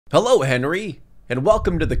Hello, Henry, and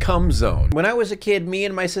welcome to the Cum Zone. When I was a kid, me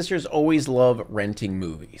and my sisters always loved renting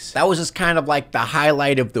movies. That was just kind of like the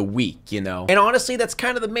highlight of the week, you know? And honestly, that's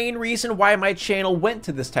kind of the main reason why my channel went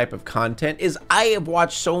to this type of content, is I have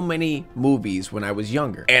watched so many movies when I was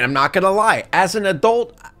younger. And I'm not gonna lie, as an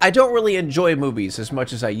adult, I don't really enjoy movies as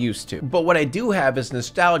much as I used to. But what I do have is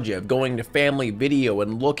nostalgia of going to Family Video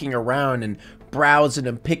and looking around and browsing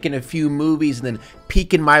and picking a few movies and then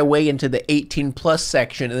peeking my way into the 18+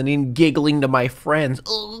 section and then giggling to my friends.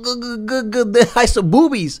 I saw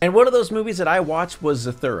boobies. And one of those movies that I watched was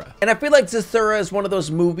Zathura. And I feel like Zathura is one of those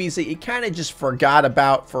movies that you kind of just forgot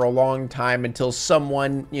about for a long time until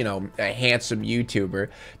someone, you know, a handsome YouTuber,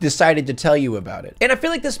 decided to tell you about it. And I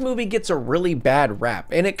feel like this movie gets a really bad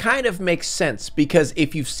rap. And it kind of makes sense because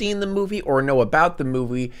if you've seen the movie or know about the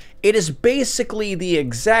movie, it is basically the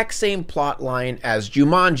exact same plot line as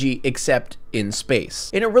Jumanji, except in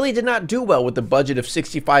space. And it really did not do well with the budget of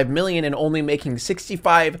 65 million and only making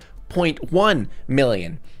 65.1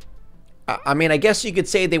 million. I mean, I guess you could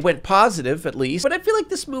say they went positive at least, but I feel like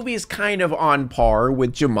this movie is kind of on par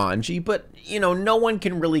with Jumanji, but you know, no one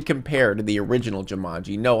can really compare to the original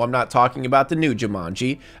Jumanji. No, I'm not talking about the new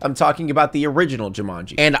Jumanji. I'm talking about the original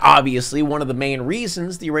Jumanji. And obviously, one of the main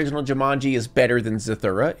reasons the original Jumanji is better than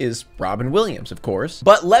Zathura is Robin Williams, of course.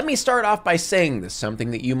 But let me start off by saying this,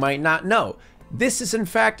 something that you might not know. This is in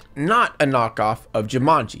fact not a knockoff of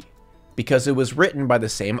Jumanji, because it was written by the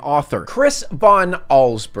same author, Chris von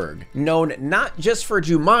Allsburg, known not just for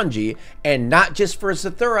Jumanji and not just for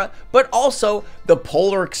Zathura, but also The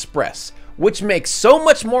Polar Express, which makes so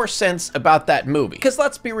much more sense about that movie. Because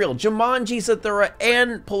let's be real, Jumanji, Zathura,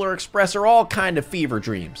 and Polar Express are all kind of fever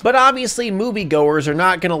dreams. But obviously, moviegoers are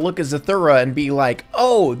not gonna look at Zathura and be like,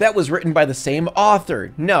 oh, that was written by the same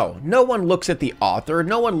author. No, no one looks at the author,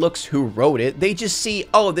 no one looks who wrote it. They just see,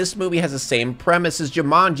 oh, this movie has the same premise as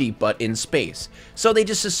Jumanji, but in space. So they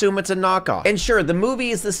just assume it's a knockoff. And sure, the movie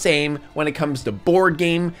is the same when it comes to board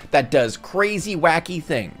game that does crazy, wacky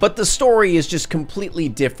things. But the story is just completely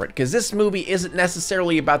different, because this movie isn't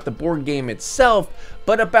necessarily about the board game itself,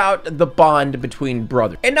 but about the bond between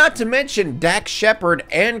brothers. And not to mention, Dax Shepard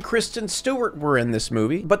and Kristen Stewart were in this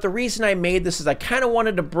movie. But the reason I made this is I kind of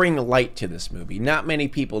wanted to bring light to this movie. Not many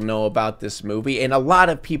people know about this movie, and a lot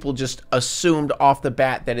of people just assumed off the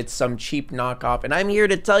bat that it's some cheap knockoff. And I'm here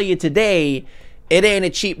to tell you today, it ain't a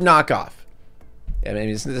cheap knockoff. I mean,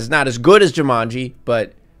 it's not as good as Jumanji,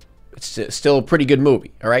 but it's still a pretty good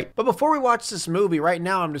movie, all right? But before we watch this movie, right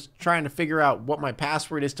now I'm just trying to figure out what my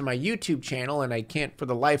password is to my YouTube channel, and I can't for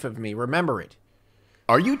the life of me remember it.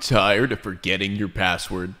 Are you tired of forgetting your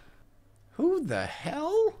password? Who the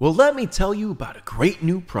hell? Well, let me tell you about a great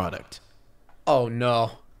new product. Oh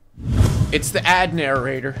no. It's the ad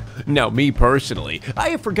narrator. Now, me personally, I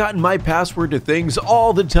have forgotten my password to things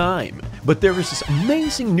all the time. But there is this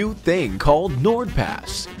amazing new thing called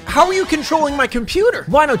NordPass. How are you controlling my computer?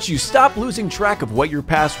 Why don't you stop losing track of what your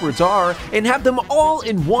passwords are and have them all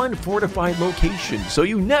in one fortified location so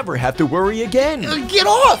you never have to worry again? Get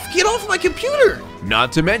off my computer!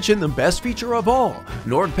 Not to mention the best feature of all,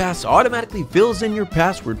 NordPass automatically fills in your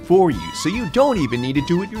password for you so you don't even need to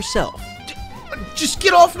do it yourself. Just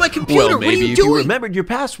get off my computer. Well, maybe if you remembered your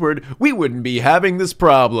password, we wouldn't be having this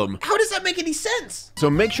problem. How does that make any sense? So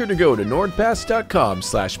make sure to go to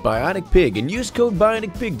nordpass.com/BionicPIG and use code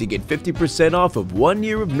BionicPIG to get 50% off of 1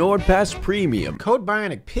 year of NordPass Premium. Code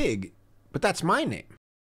BionicPIG? But that's my name.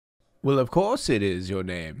 Well, of course it is your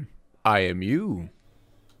name. I am you.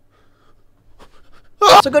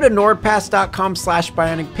 So go to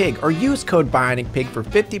nordpass.com/BionicPIG or use code BionicPIG for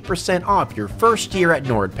 50% off your first year at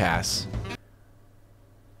NordPass.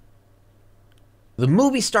 The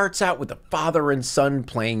movie starts out with a father and son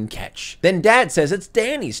playing catch. Then Dad says it's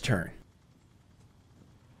Danny's turn.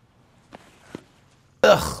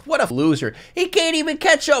 Ugh, what a loser. He can't even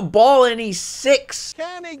catch a ball and he's 6.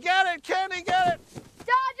 Can he get it? Can he get it?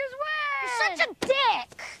 Dodgers win! You're such a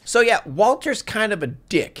dick! So yeah, Walter's kind of a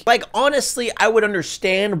dick. Like, honestly, I would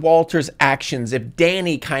understand Walter's actions if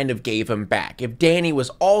Danny kind of gave him back. If Danny was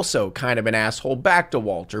also kind of an asshole back to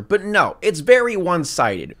Walter. But no, it's very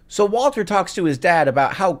one-sided. So Walter talks to his dad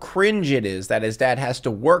about how cringe it is that his dad has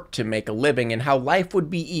to work to make a living and how life would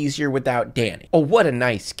be easier without Danny. Oh, what a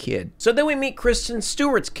nice kid. So then we meet Kristen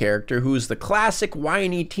Stewart's character, who's the classic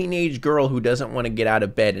whiny teenage girl who doesn't want to get out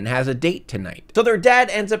of bed and has a date tonight. So their dad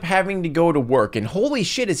ends up having to go to work, and holy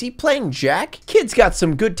shit, is he playing Jack? Kid's got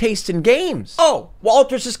some good taste in games. Oh,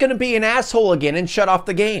 Walter's just gonna be an asshole again and shut off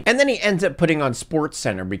the game. And then he ends up putting on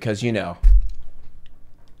SportsCenter because, you know,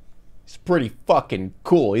 It's pretty fucking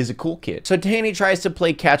cool. He's a cool kid. So Danny tries to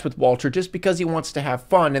play catch with Walter just because he wants to have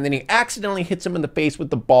fun, and then he accidentally hits him in the face with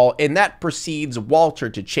the ball, and that proceeds Walter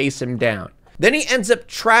to chase him down. Then he ends up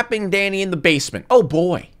trapping Danny in the basement. Oh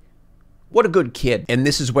boy. What a good kid. And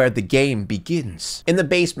this is where the game begins. In the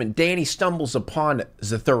basement, Danny stumbles upon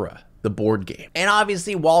Zathura, the board game. And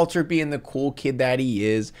obviously Walter, being the cool kid that he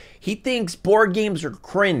is, he thinks board games are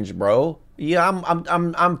cringe, bro. Yeah,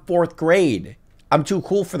 I'm fourth grade. I'm too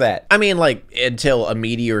cool for that. I mean, like, until a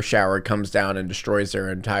meteor shower comes down and destroys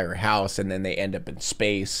their entire house, and then they end up in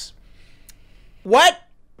space. What?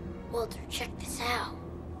 Walter, check this out.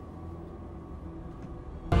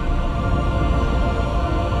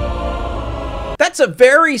 That's a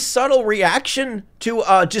very subtle reaction to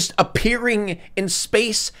just appearing in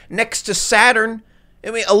space next to Saturn.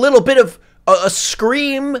 I mean, a little bit of a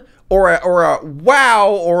scream or a wow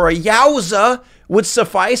or a yowza would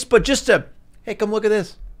suffice, but just a, hey, come look at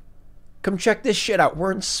this. Come check this shit out.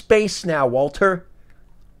 We're in space now, Walter.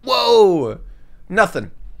 Whoa.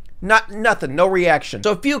 Nothing. Nothing. No reaction.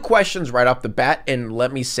 So a few questions right off the bat, and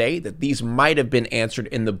let me say that these might have been answered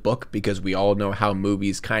in the book because we all know how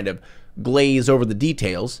movies kind of glaze over the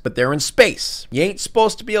details, but they're in space. You ain't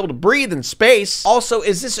supposed to be able to breathe in space. Also,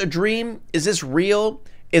 is this a dream? Is this real?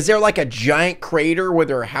 Is there like a giant crater where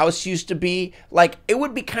their house used to be? Like, it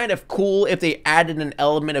would be kind of cool if they added an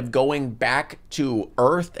element of going back to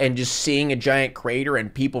Earth and just seeing a giant crater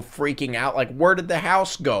and people freaking out, like, where did the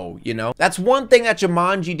house go, you know? That's one thing that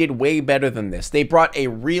Jumanji did way better than this. They brought a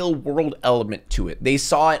real world element to it. They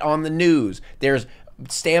saw it on the news. There's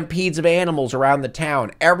stampedes of animals around the town.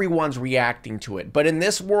 Everyone's reacting to it. But in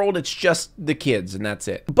this world, it's just the kids, and that's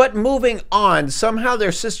it. But moving on, somehow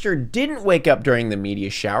their sister didn't wake up during the meteor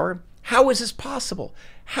shower. How is this possible?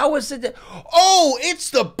 How is it? Oh, it's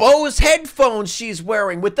the Bose headphones she's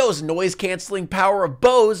wearing. With those noise-canceling power of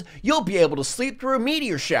Bose, you'll be able to sleep through a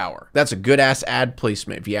meteor shower. That's a good-ass ad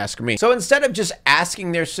placement, if you ask me. So instead of just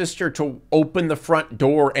asking their sister to open the front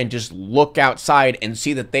door and just look outside and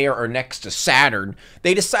see that they are next to Saturn,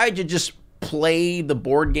 they decide to just play the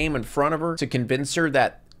board game in front of her to convince her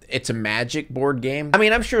that it's a magic board game. I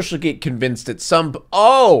mean, I'm sure she'll get convinced at some...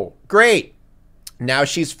 Oh, great. Now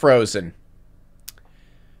she's frozen.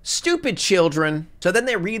 Stupid children. So then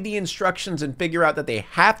they read the instructions and figure out that they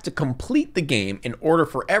have to complete the game in order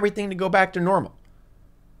for everything to go back to normal.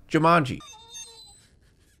 Jumanji.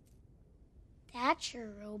 That's your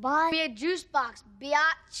robot? Be a juice box,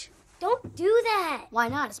 biatch. Don't do that. Why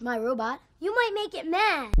not? It's my robot. You might make it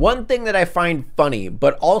mad. One thing that I find funny,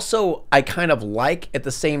 but also I kind of like at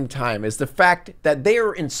the same time, is the fact that they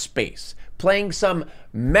are in space, playing some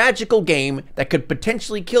magical game that could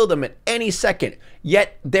potentially kill them at any second,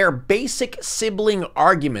 yet their basic sibling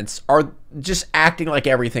arguments are just acting like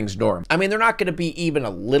everything's normal. I mean, they're not going to be even a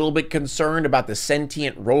little bit concerned about the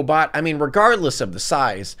sentient robot. I mean, regardless of the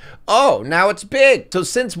size. Oh, now it's big. So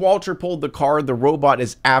since Walter pulled the card, the robot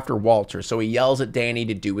is after Walter, so he yells at Danny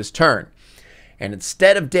to do his turn. And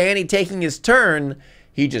instead of Danny taking his turn,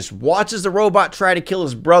 he just watches the robot try to kill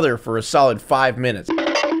his brother for a solid 5 minutes.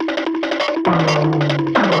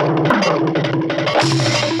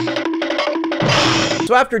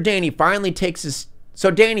 So after Danny finally takes his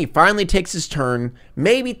turn,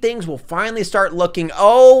 maybe things will finally start looking,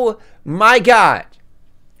 oh my God.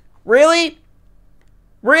 Really?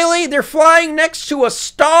 Really? They're flying next to a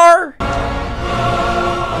star?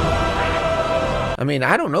 I mean,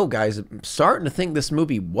 I don't know, guys. I'm starting to think this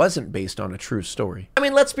movie wasn't based on a true story. I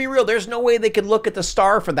mean, let's be real. There's no way they could look at the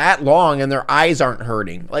star for that long and their eyes aren't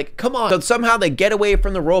hurting. Like, come on. So somehow they get away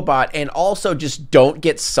from the robot and also just don't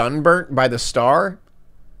get sunburnt by the star?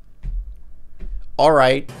 All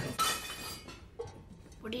right.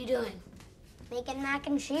 What are you doing? Making mac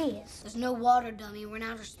and cheese. There's no water, dummy. We're in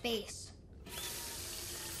outer space.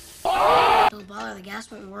 Don't bother. The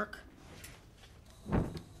gas won't work.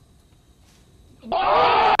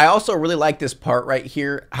 I also really like this part right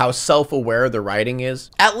here, how self-aware the writing is.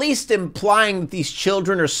 At least implying that these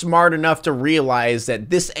children are smart enough to realize that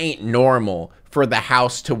this ain't normal for the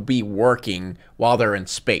house to be working while they're in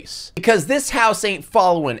space. Because this house ain't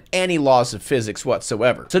following any laws of physics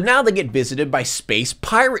whatsoever. So now they get visited by space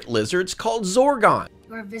pirate lizards called Zorgon.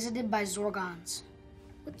 You are visited by Zorgons.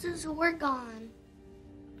 What's a Zorgon?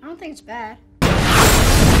 I don't think it's bad.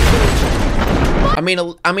 I mean,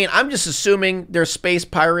 I'm just assuming they're space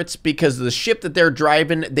pirates because the ship that they're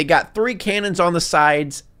driving, they got 3 cannons on the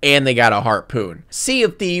sides and they got a harpoon. Sea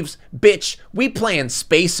of Thieves, bitch, we playing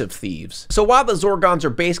Space of Thieves. So while the Zorgons are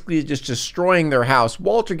basically just destroying their house,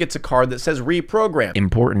 Walter gets a card that says reprogram.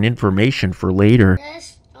 Important information for later.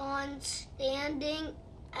 Rest on standing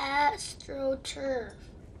astroturf.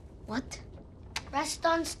 What? Rest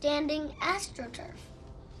on standing astroturf.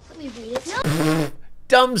 Let me read it. No.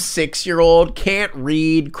 Dumb 6-year-old, can't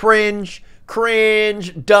read, cringe,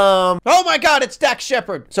 dumb. Oh my God, it's Dax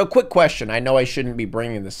Shepard. So quick question, I know I shouldn't be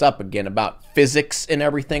bringing this up again about physics and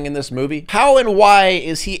everything in this movie. How and why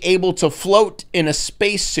is he able to float in a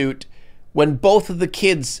spacesuit when both of the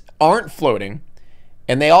kids aren't floating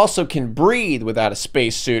and they also can breathe without a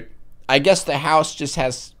spacesuit? I guess the house just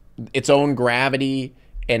has its own gravity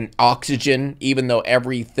and oxygen, even though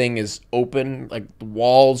everything is open, like the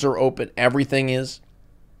walls are open, everything is.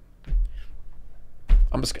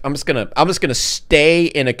 I'm just gonna stay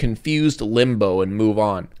in a confused limbo and move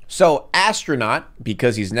on. So Astronaut,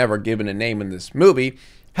 because he's never given a name in this movie,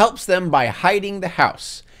 helps them by hiding the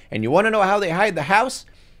house. And you want to know how they hide the house?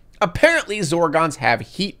 Apparently Zorgons have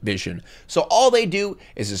heat vision. So all they do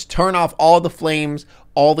is just turn off all the flames,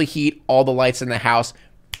 all the heat, all the lights in the house.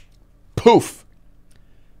 Poof.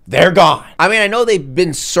 They're gone. I mean, I know they've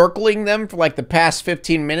been circling them for like the past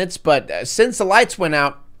 15 minutes, but since the lights went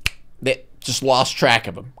out, they just lost track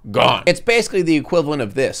of them. Gone. It's basically the equivalent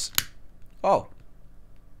of this. Oh.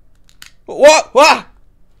 What? What?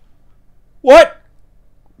 What?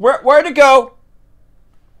 Where'd it go?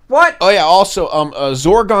 What? Oh yeah, also,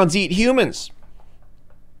 Zorgons eat humans.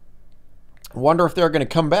 Wonder if they're gonna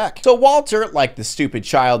come back. So Walter, like the stupid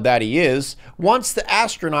child that he is, wants the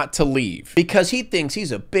astronaut to leave because he thinks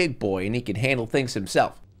he's a big boy and he can handle things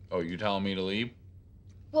himself. Oh, you telling me to leave?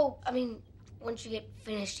 Well, I mean, once you get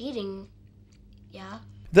finished eating, yeah.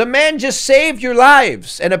 The man just saved your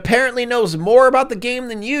lives and apparently knows more about the game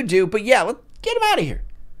than you do, but yeah, let's get him out of here.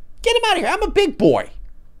 Get him out of here. I'm a big boy.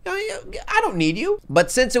 I don't need you. But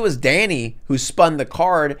since it was Danny who spun the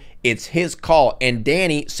card, it's his call. And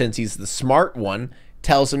Danny, since he's the smart one,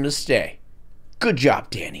 tells him to stay. Good job,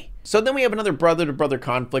 Danny. So then we have another brother-to-brother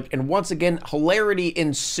conflict, and once again, hilarity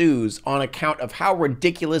ensues on account of how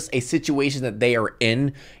ridiculous a situation that they are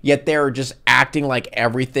in, yet they're just acting like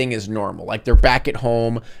everything is normal. Like they're back at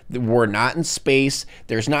home, we're not in space,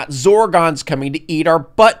 there's not Zorgons coming to eat our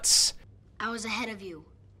butts. I was ahead of you.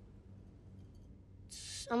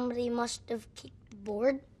 Somebody must have kicked the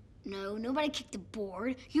board. No, nobody kicked the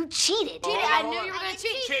board. You cheated. I knew you were going to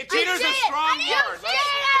cheat. Cheater's a strong word.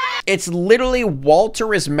 It's literally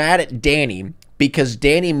Walter is mad at Danny because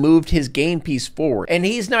Danny moved his game piece forward. And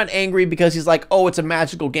he's not angry because he's like, oh, it's a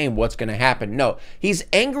magical game, what's going to happen? No, he's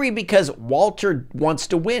angry because Walter wants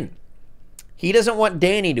to win. He doesn't want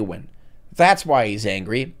Danny to win. That's why he's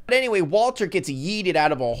angry. But anyway, Walter gets yeeted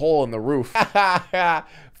out of a hole in the roof.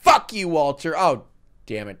 Fuck you, Walter. Oh,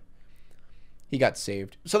 damn it. He got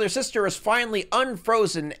saved. So their sister is finally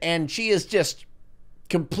unfrozen and she is just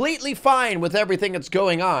completely fine with everything that's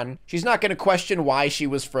going on. She's not going to question why she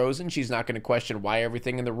was frozen. She's not going to question why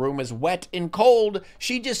everything in the room is wet and cold.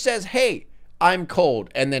 She just says, hey, I'm cold,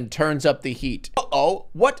 and then turns up the heat. Uh-oh,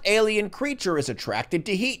 what alien creature is attracted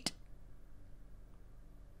to heat?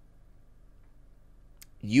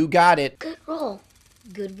 You got it. Good roll.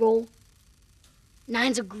 Good roll.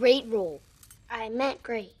 9's a great roll. I meant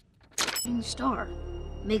great. Star.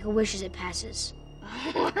 Make a wish as it passes.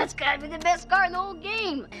 That's gotta be the best card in the whole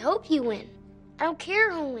game. I hope you win. I don't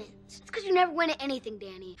care who wins. It's because you never win at anything,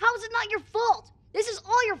 Danny. How is it not your fault? This is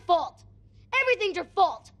all your fault. Everything's your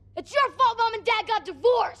fault. It's your fault Mom and Dad got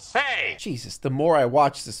divorced. Hey! Jesus, the more I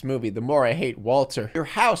watch this movie, the more I hate Walter. Your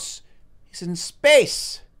house is in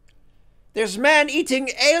space. There's man-eating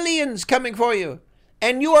aliens coming for you.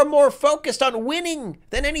 And you are more focused on winning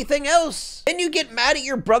than anything else. Then you get mad at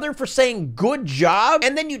your brother for saying good job,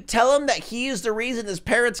 and then you tell him that he is the reason his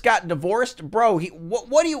parents got divorced. Bro,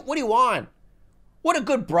 what do you want? What a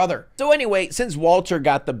good brother. So anyway, since Walter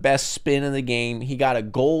got the best spin in the game, he got a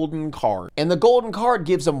golden card. And the golden card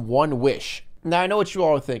gives him one wish. Now I know what you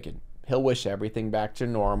all are thinking. He'll wish everything back to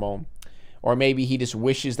normal. Or maybe he just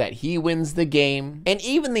wishes that he wins the game. And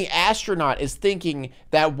even the astronaut is thinking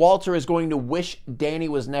that Walter is going to wish Danny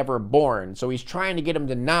was never born. So he's trying to get him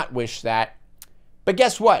to not wish that. But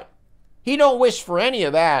guess what? He don't wish for any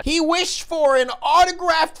of that. He wished for an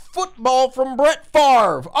autographed football from Brett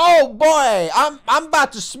Favre. Oh boy, I'm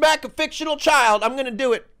about to smack a fictional child. I'm gonna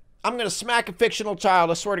do it. I'm gonna smack a fictional child,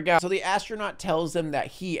 I swear to God. So the astronaut tells them that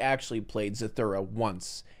he actually played Zathura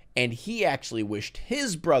once. And he actually wished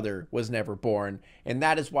his brother was never born, and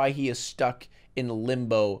that is why he is stuck in the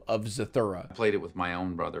limbo of Zathura. I played it with my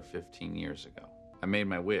own brother 15 years ago. I made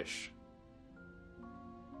my wish.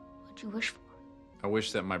 What'd you wish for? I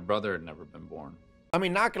wish that my brother had never been born. I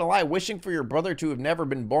mean, not gonna lie, wishing for your brother to have never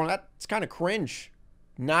been born, that's kind of cringe.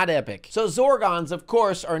 Not epic. So Zorgons, of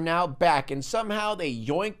course, are now back, and somehow they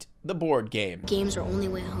yoinked the board game. Games are only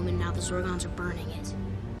way home, and now the Zorgons are burning it.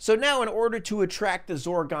 So now in order to attract the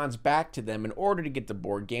Zorgons back to them, in order to get the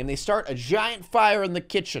board game, they start a giant fire in the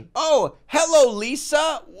kitchen. Oh, hello,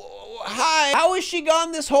 Lisa. Hi. How has she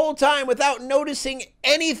gone this whole time without noticing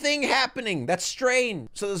anything happening? That's strange.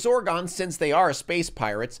 So the Zorgons, since they are space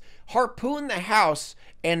pirates, harpoon the house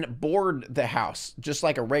and board the house, just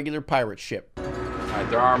like a regular pirate ship. All right,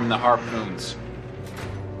 they're arming the harpoons.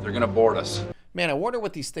 They're gonna board us. Man, I wonder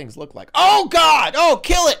what these things look like. Oh, God! Oh,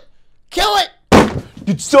 kill it! Kill it!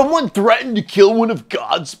 Did someone threaten to kill one of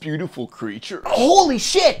God's beautiful creatures? Holy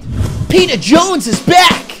shit! Peter Jones is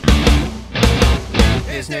back!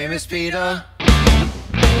 His name is Peter.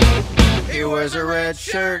 He wears a red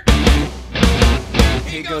shirt.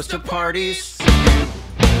 He goes to parties.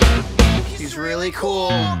 He's really cool.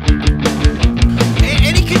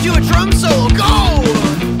 And he can do a drum solo. Go!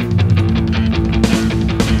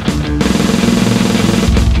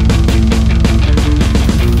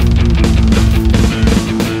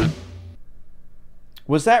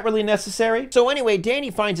 Was that really necessary? So anyway,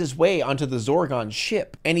 Danny finds his way onto the Zorgon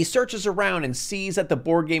ship, and he searches around and sees that the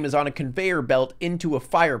board game is on a conveyor belt into a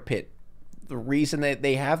fire pit. The reason that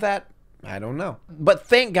they have that? I don't know. But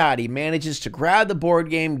thank God he manages to grab the board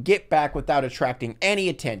game, get back without attracting any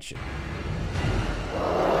attention.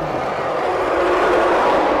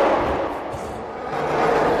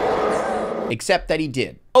 Except that he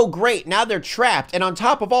did. Oh great, now they're trapped, and on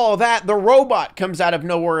top of all of that, the robot comes out of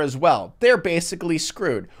nowhere as well. They're basically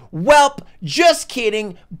screwed. Welp, just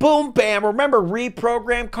kidding. Boom, bam. Remember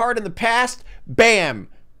reprogram card in the past? Bam.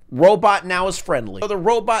 Robot now is friendly. So the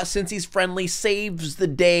robot, since he's friendly, saves the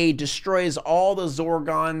day, destroys all the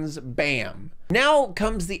Zorgons, bam. Now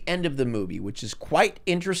comes the end of the movie, which is quite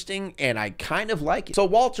interesting, and I kind of like it. So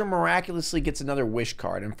Walter miraculously gets another wish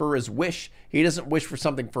card, and for his wish, he doesn't wish for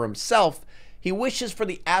something for himself, he wishes for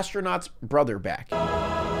the astronaut's brother back.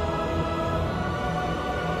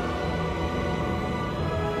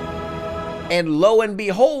 And lo and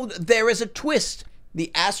behold, there is a twist.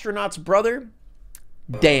 The astronaut's brother,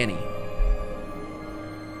 Danny.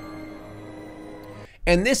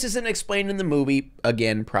 And this isn't explained in the movie,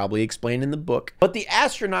 again, probably explained in the book, but the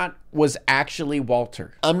astronaut was actually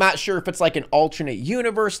Walter. I'm not sure if it's like an alternate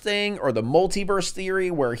universe thing or the multiverse theory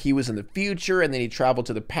where he was in the future and then he traveled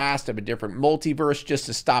to the past of a different multiverse just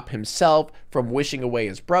to stop himself from wishing away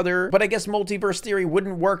his brother. But I guess multiverse theory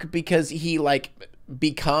wouldn't work because he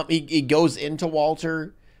he goes into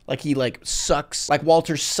Walter. Like he sucks, like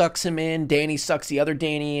Walter sucks him in, Danny sucks the other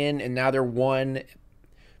Danny in, and now they're one.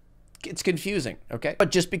 It's confusing, okay? But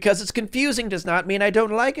just because it's confusing does not mean I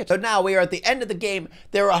don't like it. So now we are at the end of the game.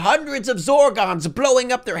 There are hundreds of Zorgons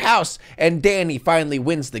blowing up their house, and Danny finally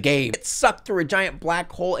wins the game. It's sucked through a giant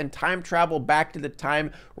black hole and time travel back to the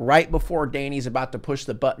time right before Danny's about to push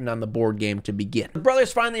the button on the board game to begin. The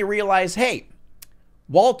brothers finally realize, hey,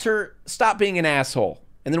 Walter, stop being an asshole.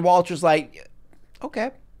 And then Walter's like, okay,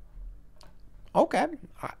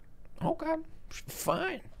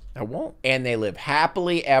 fine. I won't. And they live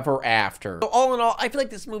happily ever after. So all in all, I feel like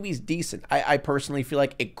this movie's decent. I personally feel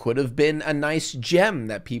like it could have been a nice gem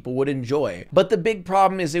that people would enjoy. But the big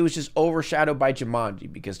problem is it was just overshadowed by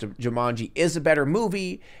Jumanji, because Jumanji is a better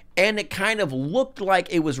movie, and it kind of looked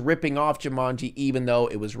like it was ripping off Jumanji even though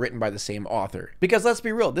it was written by the same author. Because let's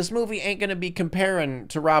be real, this movie ain't gonna be comparing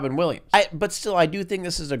to Robin Williams. But still, I do think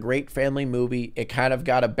this is a great family movie. It kind of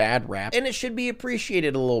got a bad rap, and it should be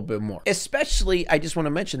appreciated a little bit more. Especially, I just want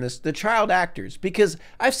to mention this, the child actors, because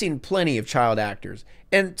I've seen plenty of child actors,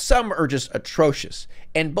 and some are just atrocious.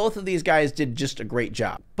 And both of these guys did just a great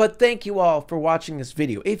job. But thank you all for watching this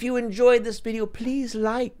video. If you enjoyed this video, please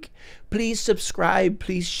like, please subscribe,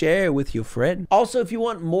 please share with your friend. Also, if you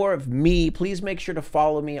want more of me, please make sure to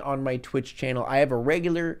follow me on my Twitch channel. I have a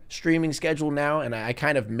regular streaming schedule now, and I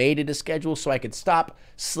kind of made it a schedule so I could stop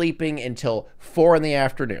sleeping until 4 in the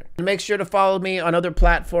afternoon. Make sure to follow me on other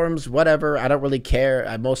platforms, whatever. I don't really care.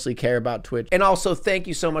 I mostly care about Twitch. And also, thank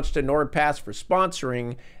you so much to NordPass for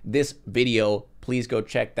sponsoring this video. Please go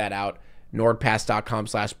check that out.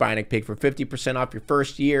 NordPass.com/BionicPIG for 50% off your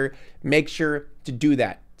first year. Make sure to do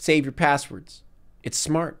that. Save your passwords. It's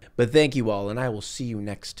smart. But thank you all, and I will see you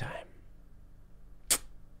next time.